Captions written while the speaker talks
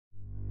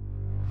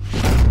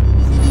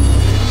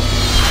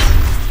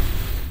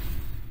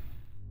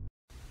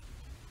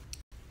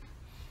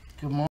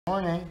Good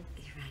morning.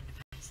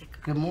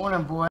 Good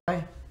morning, boy.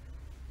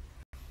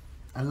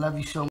 I love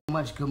you so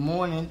much. Good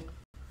morning.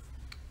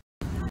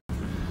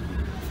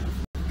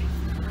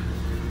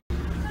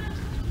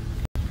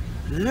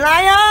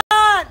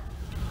 Lion!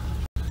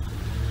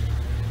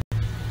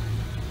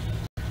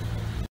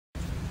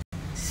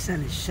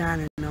 Sun is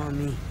shining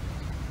on me.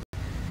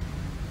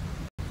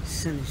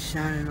 Sun is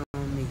shining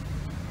on me.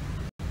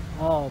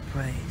 All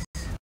praise.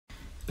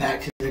 Back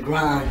to the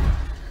grind.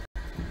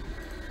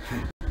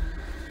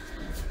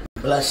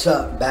 Bless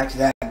up. Back to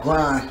that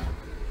grind.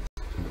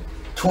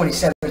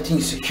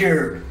 2017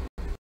 secured.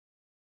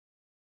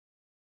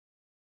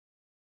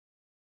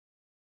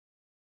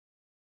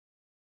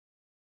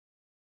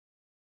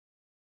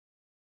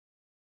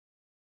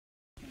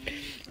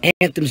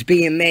 Anthems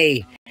being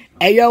made.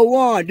 Hey, yo,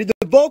 Juan, did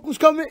the vocals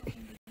come in?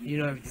 You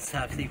know everything's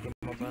top secret,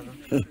 my brother.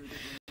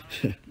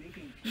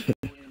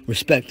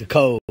 Respect the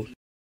code.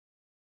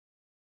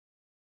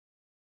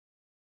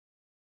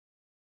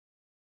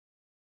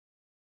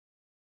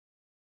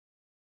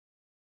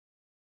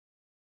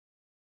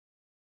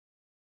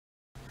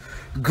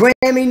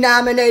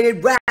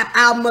 Grammy-nominated Rap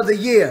Album of the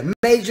Year,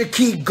 Major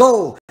Key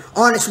Gold,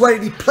 on its way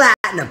to be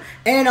platinum,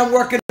 and I'm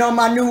working on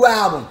my new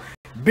album.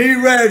 Be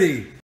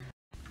ready.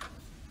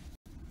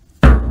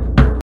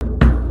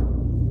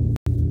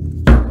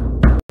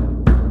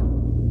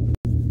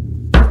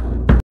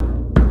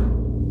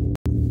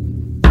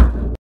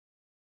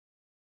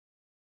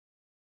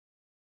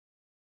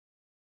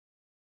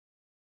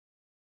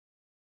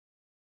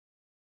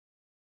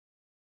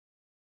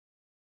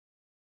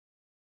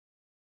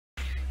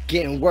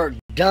 Getting work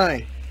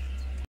done.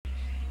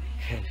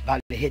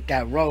 About to hit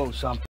that road,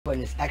 so I'm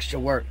putting this extra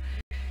work.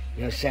 You know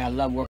what I'm saying? I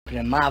love working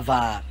in my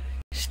vibe.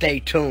 Stay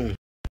tuned.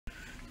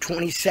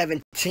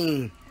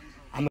 2017,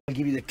 I'm gonna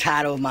give you the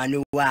title of my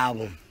new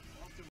album.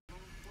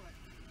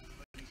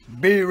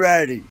 Be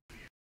ready.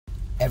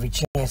 Every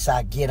chance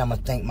I get, I'm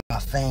gonna thank my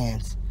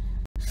fans.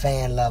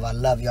 Fan love, I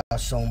love y'all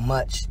so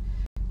much.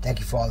 Thank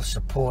you for all the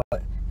support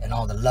and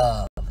all the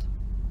love.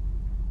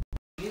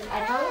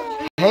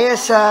 Hey,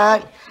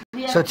 Assad.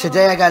 So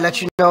today I gotta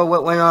let you know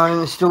what went on in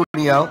the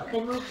studio.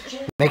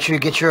 Make sure you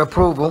get your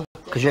approval,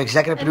 because you're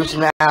executive producing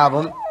the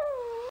album.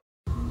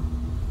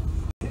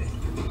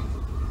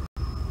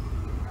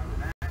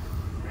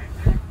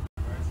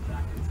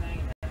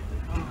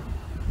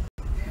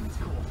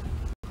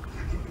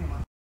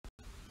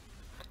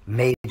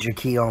 Major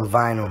Key on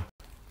vinyl.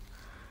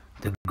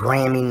 The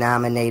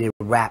Grammy-nominated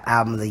Rap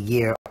Album of the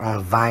Year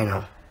on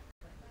vinyl.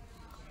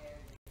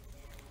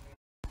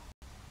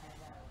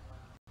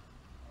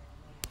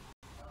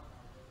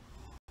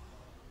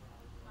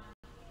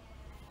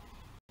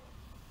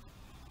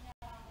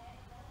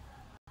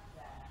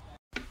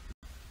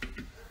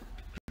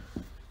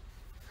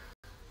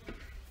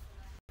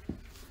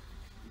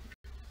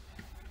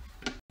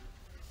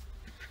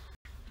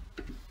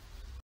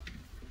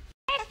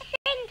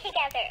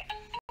 Together.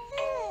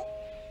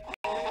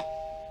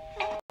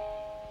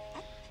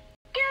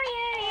 Do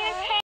your ears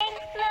hang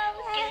low?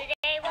 Do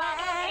they walk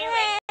to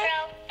and fro?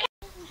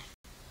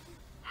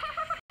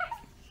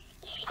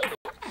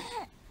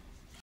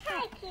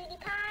 Hi, cutie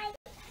pie.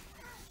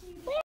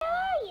 Where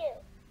are you?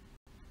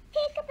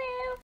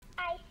 Peekaboo, I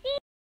see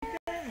you.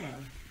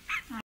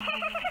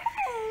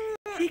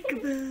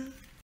 Peekaboo.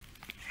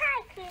 Hi,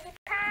 cutie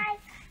pie.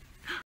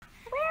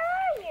 Where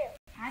are you?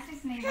 I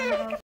just need one of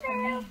those for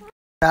me.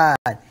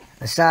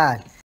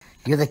 Assad,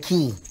 you're the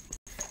key.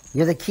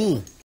 You're the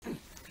key.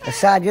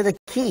 Assad, you're the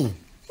key.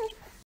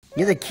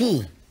 You're the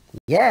key.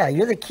 Yeah,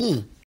 you're the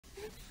key.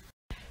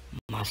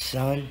 My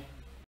son,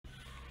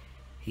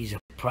 he's a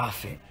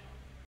prophet.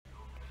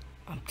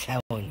 I'm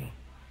telling you,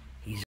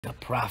 he's a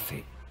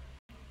prophet.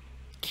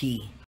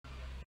 Key.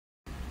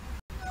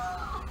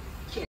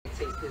 Can't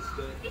taste this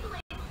good.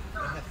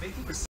 And at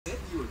 50%,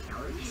 you were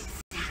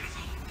calories?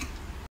 Exactly.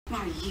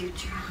 Now you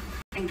drop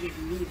and give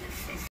me the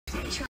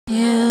 50.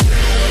 Yeah.